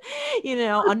 You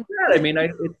know, I mean, I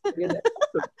mean,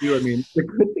 the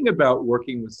good thing about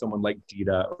working with someone like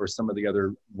Dita or some of the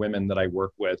other women that I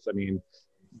work with, I mean,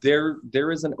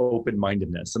 there is an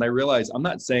open-mindedness. And I realize I'm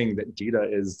not saying that Dita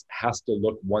has to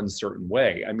look one certain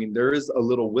way. I mean, there is a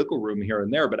little wiggle room here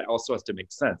and there, but it also has to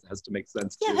make sense. It has to make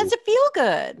sense. Yeah, it has to feel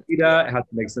good. Dita, it has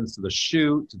to make sense to the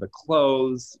shoot, to the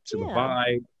clothes, to the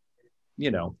vibe. You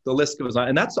know, the list goes on.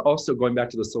 And that's also going back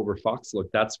to the Silver Fox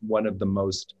look. That's one of the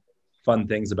most fun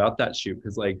things about that shoot.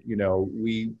 Because like, you know,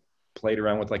 we played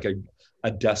around with like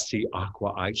a dusty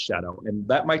aqua eyeshadow. And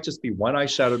that might just be one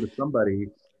eyeshadow to somebody,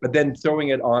 but then throwing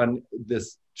it on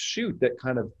this shoot that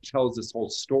kind of tells this whole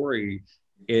story,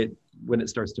 when it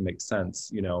starts to make sense,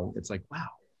 you know, it's like, wow,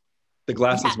 the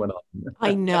glasses went on.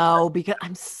 I know, because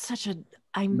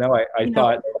I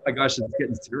thought, oh my gosh, it's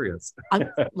getting serious.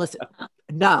 Listen,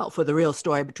 now for the real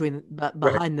story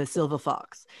behind the Silver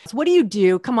Fox. So what do you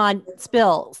do? Come on,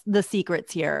 spill the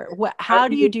secrets here. How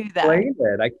do you do that? Explain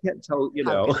it. I can't tell, you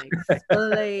know.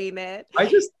 Explain it.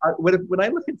 When I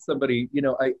look at somebody, you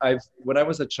know, when I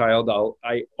was a child, all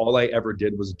I ever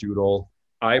did was doodle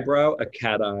eyebrow, a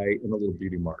cat eye, and a little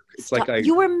beauty mark. It's like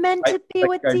you were meant to be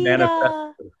with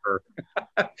Dita.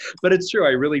 But it's true,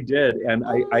 I really did. And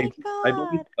I've God.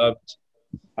 always loved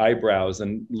eyebrows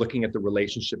and looking at the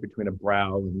relationship between a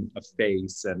brow and a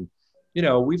face. And, you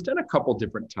know, we've done a couple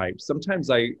different types. Sometimes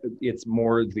it's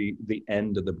more the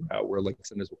end of the brow where like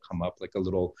sometimes will come up like a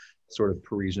little sort of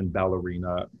Parisian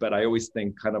ballerina. But I always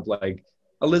think kind of like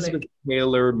Elizabeth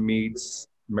Taylor meets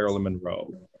Marilyn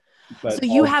Monroe. But so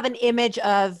you have an image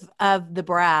of the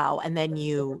brow and then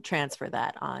you transfer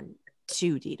that on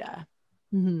to Dita.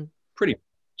 Mm-hmm. Pretty much.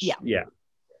 Yeah.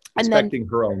 And Respecting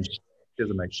her own, she has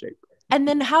a nice shape. And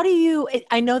then how do you,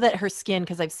 I know that her skin,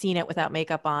 because I've seen it without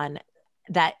makeup on,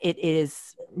 that it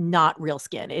is not real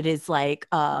skin. It is like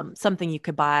something you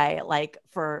could buy like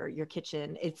for your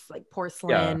kitchen. It's like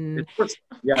porcelain.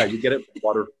 Yeah, you get it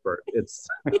water for it. It's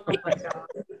Oh my God.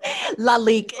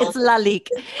 Lalique. It's Lalique.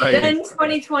 right. Then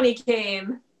 2020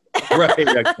 came.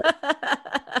 Right.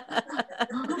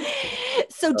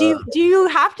 So do you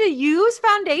have to use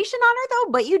foundation on her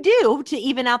though? But you do to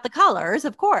even out the colors,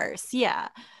 of course. Yeah.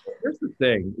 Here's the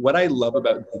thing. What I love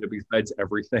about Dita, besides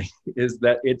everything, is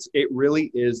that it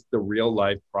really is the real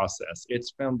life process.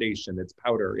 It's foundation, it's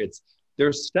powder,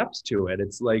 there's steps to it.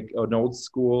 It's like an old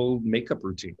school makeup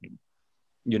routine,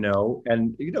 you know?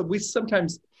 And, you know,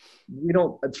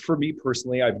 for me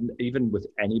personally, even with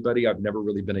anybody, I've never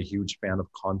really been a huge fan of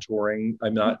contouring.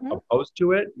 I'm not opposed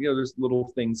to it. You know, there's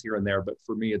little things here and there, but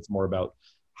for me, it's more about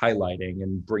highlighting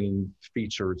and bringing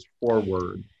features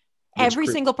forward. Every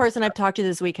single person I've talked to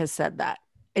this week has said that.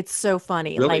 It's so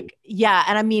funny. Really? Like, yeah.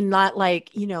 And I mean, not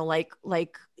like, you know, like,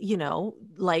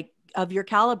 of your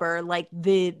caliber, like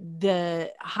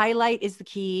the highlight is the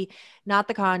key, not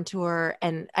the contour.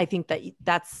 And I think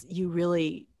you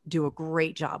really do a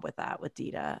great job with that with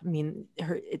Dita. I mean,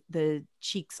 the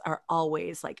cheeks are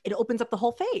always like, it opens up the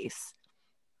whole face.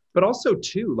 But also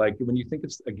too, like when you think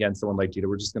of, again, someone like Dita,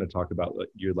 we're just going to talk about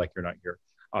you like you're not here,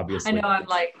 obviously. I know, I'm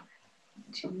like,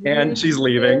 and she's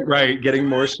leaving, right? Getting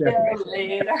more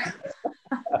champagne.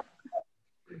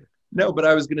 No, but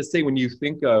I was going to say, when you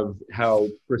think of how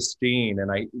pristine and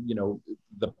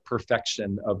the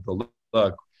perfection of the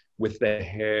look with the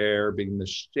hair being the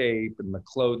shape and the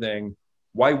clothing,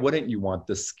 why wouldn't you want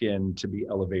the skin to be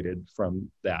elevated from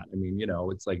that? I mean, you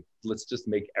know, it's like, let's just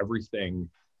make everything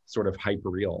sort of hyper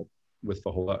real with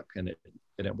the whole look, and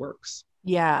it works.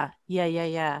 Yeah.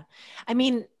 I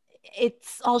mean,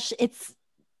 it's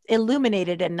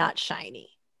illuminated and not shiny,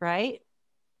 right?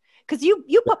 Because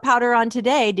you put powder on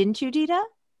today, didn't you, Dita?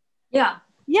 Yeah.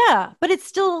 Yeah, but it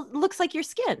still looks like your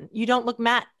skin. You don't look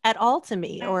matte at all to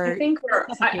me. Or I think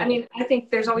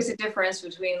there's always a difference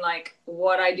between like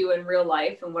what I do in real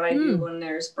life and what I do when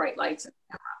there's bright lights.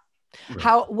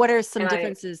 What are some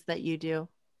differences that you do?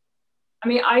 I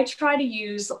mean, I try to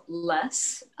use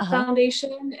less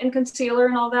foundation and concealer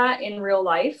and all that in real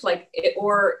life,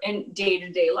 or in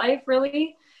day-to-day life,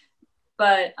 really.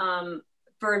 But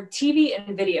for TV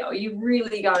and video, you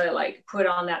really gotta like put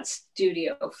on that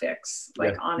studio fix.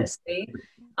 Like, honestly,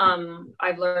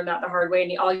 I've learned that the hard way.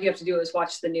 And all you have to do is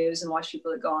watch the news and watch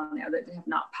people that go on there that have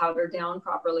not powdered down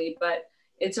properly. But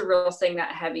it's a real thing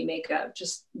that heavy makeup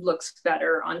just looks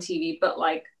better on TV. But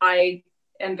like, I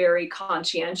am very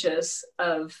conscientious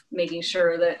of making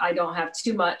sure that I don't have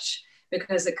too much,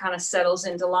 because it kind of settles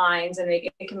into lines and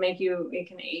it can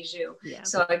age you. Yeah.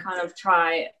 So I kind of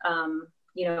try,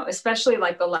 you know, especially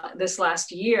like this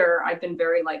last year, I've been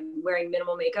very like wearing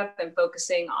minimal makeup and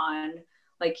focusing on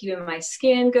like keeping my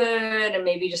skin good, and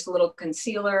maybe just a little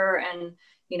concealer and,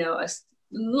 you know, a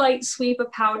light sweep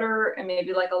of powder and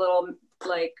maybe like a little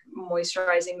like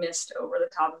moisturizing mist over the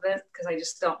top of it. Cause I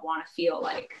just don't want to feel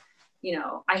like, you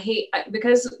know,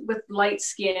 because with light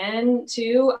skin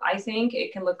too, I think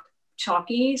it can look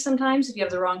chalky sometimes if you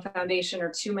have the wrong foundation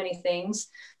or too many things.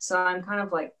 So I'm kind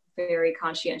of like very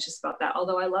conscientious about that,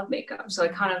 although I love makeup. So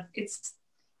it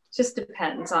just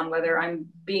depends on whether I'm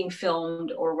being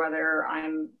filmed or whether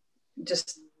I'm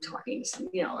just talking,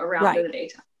 you know, around in the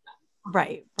daytime.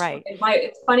 Right.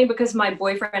 It's funny because my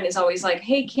boyfriend is always like,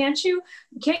 hey, can't you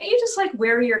just like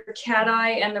wear your cat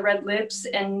eye and the red lips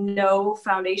and no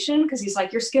foundation? Because he's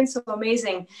like, your skin's so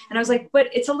amazing. And I was like, but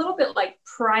it's a little bit like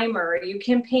primer. You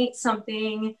can paint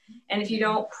something, and if you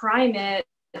don't prime it,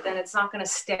 then it's not going to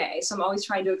stay. So I'm always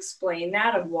trying to explain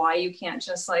that, of why you can't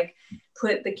just like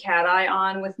put the cat eye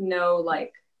on with no,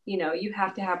 like, you know, you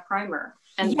have to have primer,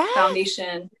 and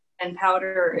foundation and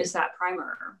powder is that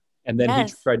primer. And then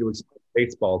he tried to explain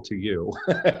baseball to you.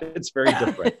 It's very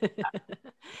different.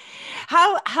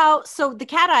 So the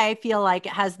cat eye, I feel like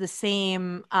it has the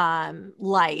same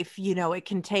life, you know, it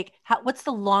can take, what's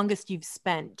the longest you've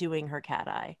spent doing her cat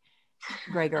eye,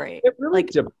 Gregory? It really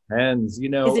depends, you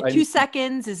know. Is it 2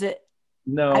 seconds? Is it?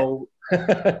 No,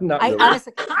 not really.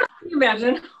 Honestly, can you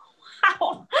imagine?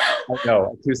 Wow.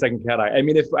 No, 2 second cat eye. I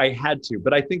mean, if I had to,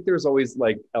 but I think there's always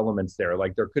like elements there.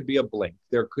 Like there could be a blink.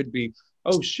 There could be,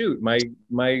 oh shoot, my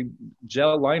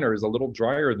gel liner is a little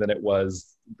drier than it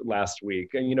was last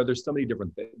week. And you know, there's so many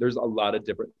different things. There's a lot of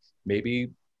different, maybe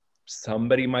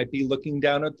somebody might be looking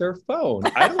down at their phone.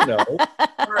 I don't know.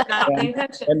 Or not paying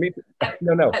attention.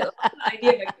 No. I love the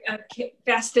idea of a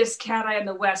fastest cat eye in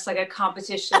the West, like a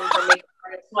competition for makeup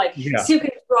artists. Like, so you can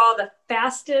draw the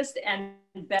fastest and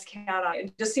best cat eye,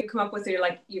 and just so you come up with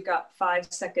you've got 5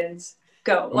 seconds.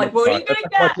 Go. Oh Like, my what are God, you that's doing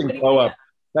like that? watching Glow Up.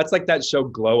 That's like that show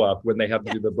Glow Up when they have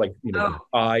to do the like, you know, Oh.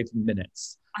 5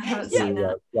 minutes. I haven't seen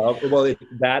that. Well, it's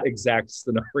that exact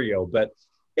scenario, but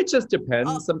it just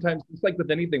depends. Sometimes, it's like with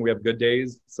anything, we have good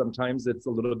days. Sometimes it's a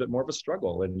little bit more of a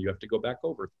struggle, and you have to go back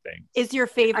over things. Is your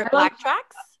favorite black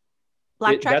tracks?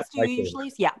 Black tracks do you favorite.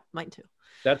 usually? Yeah, mine too.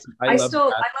 I love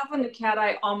when the cat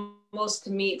eye almost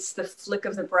meets the flick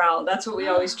of the brow. That's what we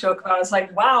always joke about. It's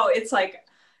like, wow, it's like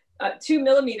 2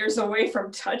 millimeters away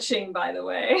from touching, by the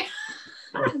way.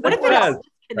 What if it all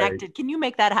connected? Right. Can you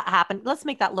make that happen? Let's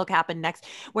make that look happen next,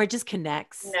 where it just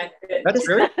connects. Connected. That's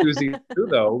very Susie Sue,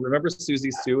 though. Remember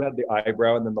Susie Sue had the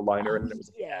eyebrow and then the liner, and it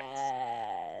was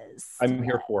yes. I'm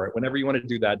here for it. Whenever you want to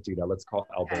do that, Dita, let's call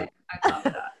Albert.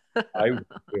 I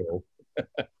will,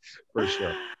 for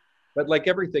sure. But like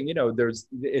everything, you know,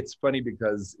 it's funny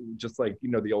because just like, you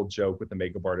know, the old joke with the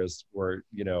makeup artist where,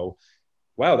 you know,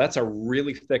 wow, that's a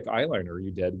really thick eyeliner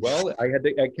you did. Well, I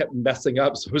kept messing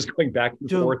up, so I was going back and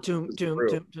forth.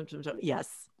 Yes.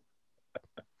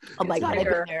 Oh my God,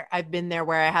 I've been there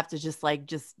where I have to just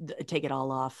take it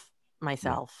all off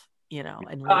myself, you know.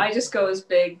 And I just go as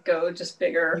big, just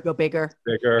bigger. You go bigger.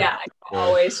 Yeah, I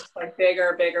always like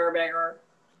bigger.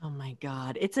 Oh my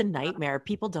God, it's a nightmare.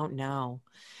 People don't know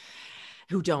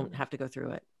who don't have to go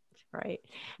through it. Right.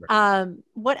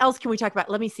 What else can we talk about?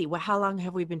 Let me see. How long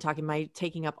have we been talking? Am I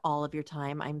taking up all of your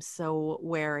time? I'm so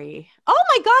wary. Oh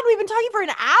my God, we've been talking for an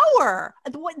hour.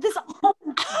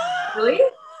 Really?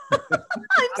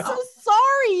 I'm so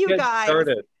sorry, you guys.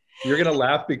 Started. You're gonna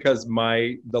laugh because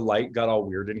the light got all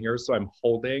weird in here, so I'm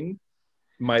holding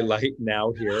my light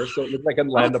now here, so it looks like I'm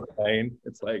landing a plane.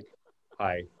 It's like,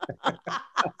 hi.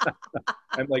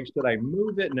 I'm like, should I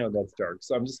move it? No, that's dark.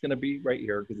 So I'm just going to be right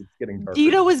here because it's getting dark.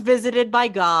 Dita was visited by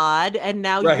God, and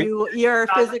now you're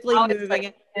physically moving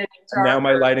it. Now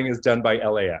my lighting is done by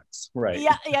LAX. Right.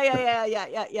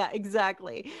 Yeah,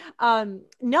 exactly.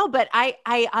 No, but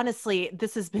I honestly,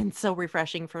 this has been so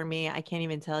refreshing for me. I can't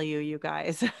even tell you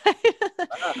guys.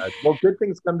 Well, good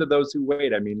things come to those who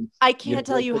wait. I mean, I can't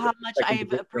tell you how much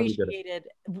I've appreciated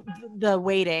the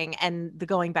waiting and the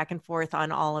going back and forth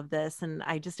on all of this. And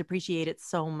I just appreciate it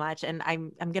so much. And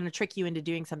I'm going to trick you into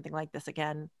doing something like this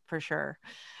again, for sure.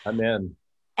 I'm in.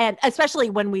 And especially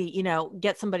when we, you know,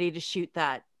 get somebody to shoot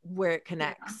that where it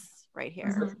connects right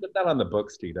here. Let's get that on the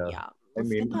books, Dita. Yeah. I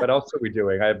mean, what else are we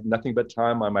doing? I have nothing but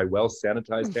time on my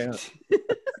well-sanitized hands.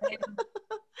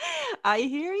 I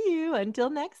hear you. Until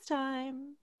next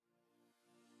time.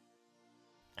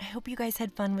 I hope you guys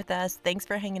had fun with us. Thanks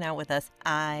for hanging out with us.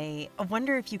 I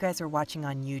wonder if you guys are watching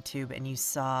on YouTube and you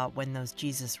saw when those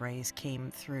Jesus rays came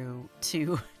through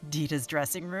to Dita's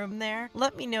dressing room there.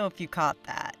 Let me know if you caught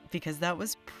that, because that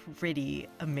was pretty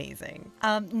amazing.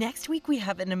 Next week we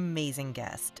have an amazing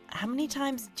guest. How many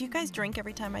times do you guys drink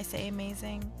every time I say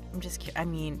amazing? I'm just curious. I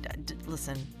mean,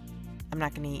 listen, I'm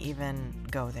not going to even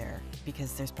go there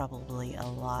because there's probably a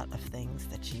lot of things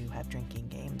that you have drinking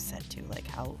games set to, like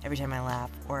how every time I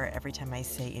laugh or every time I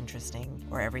say interesting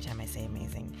or every time I say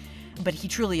amazing. But he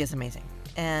truly is amazing.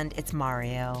 And it's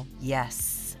Mario.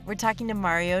 Yes. We're talking to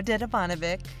Mario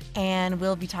Dedivanovic, and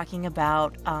we'll be talking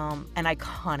about an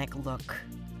iconic look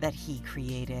that he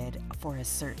created for a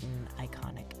certain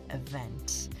iconic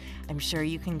event. I'm sure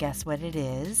you can guess what it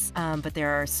is, but there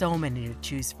are so many to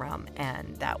choose from,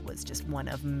 and that was just one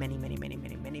of many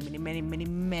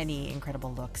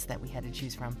incredible looks that we had to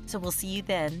choose from. So we'll see you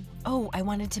then. Oh, I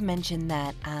wanted to mention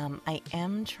that I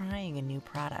am trying a new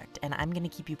product, and I'm going to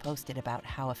keep you posted about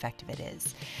how effective it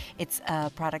is. It's a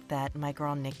product that my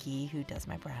girl Nikki, who does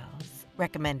my brows,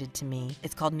 recommended to me.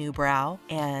 It's called New Brow,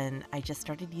 and I just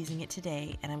started using it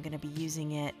today, and I'm going to be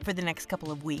using it for the next couple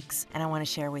of weeks, and I want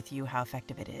to share with you how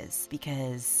effective it is,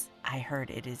 because I heard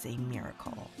it is a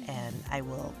miracle, and I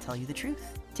will tell you the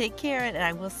truth. Take care, and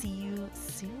I will see you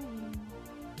soon.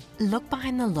 Look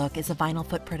Behind the Look is a Vinyl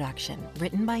Foot production,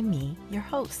 written by me, your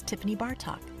host, Tiffany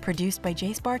Bartok, produced by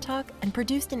Jace Bartok, and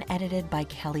produced and edited by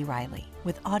Kelly Riley,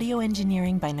 with audio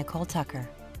engineering by Nicole Tucker.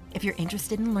 If you're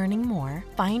interested in learning more,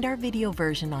 find our video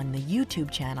version on the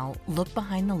YouTube channel Look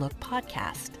Behind the Look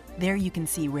podcast. There you can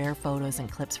see rare photos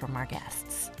and clips from our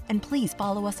guests. And please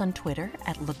follow us on Twitter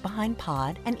at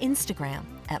LookBehindPod and Instagram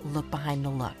at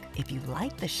LookBehindTheLook. If you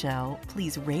like the show,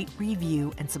 please rate,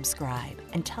 review, and subscribe.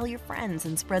 And tell your friends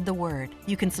and spread the word.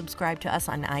 You can subscribe to us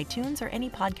on iTunes or any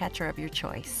podcatcher of your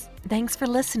choice. Thanks for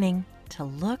listening to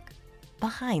Look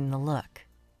Behind the Look.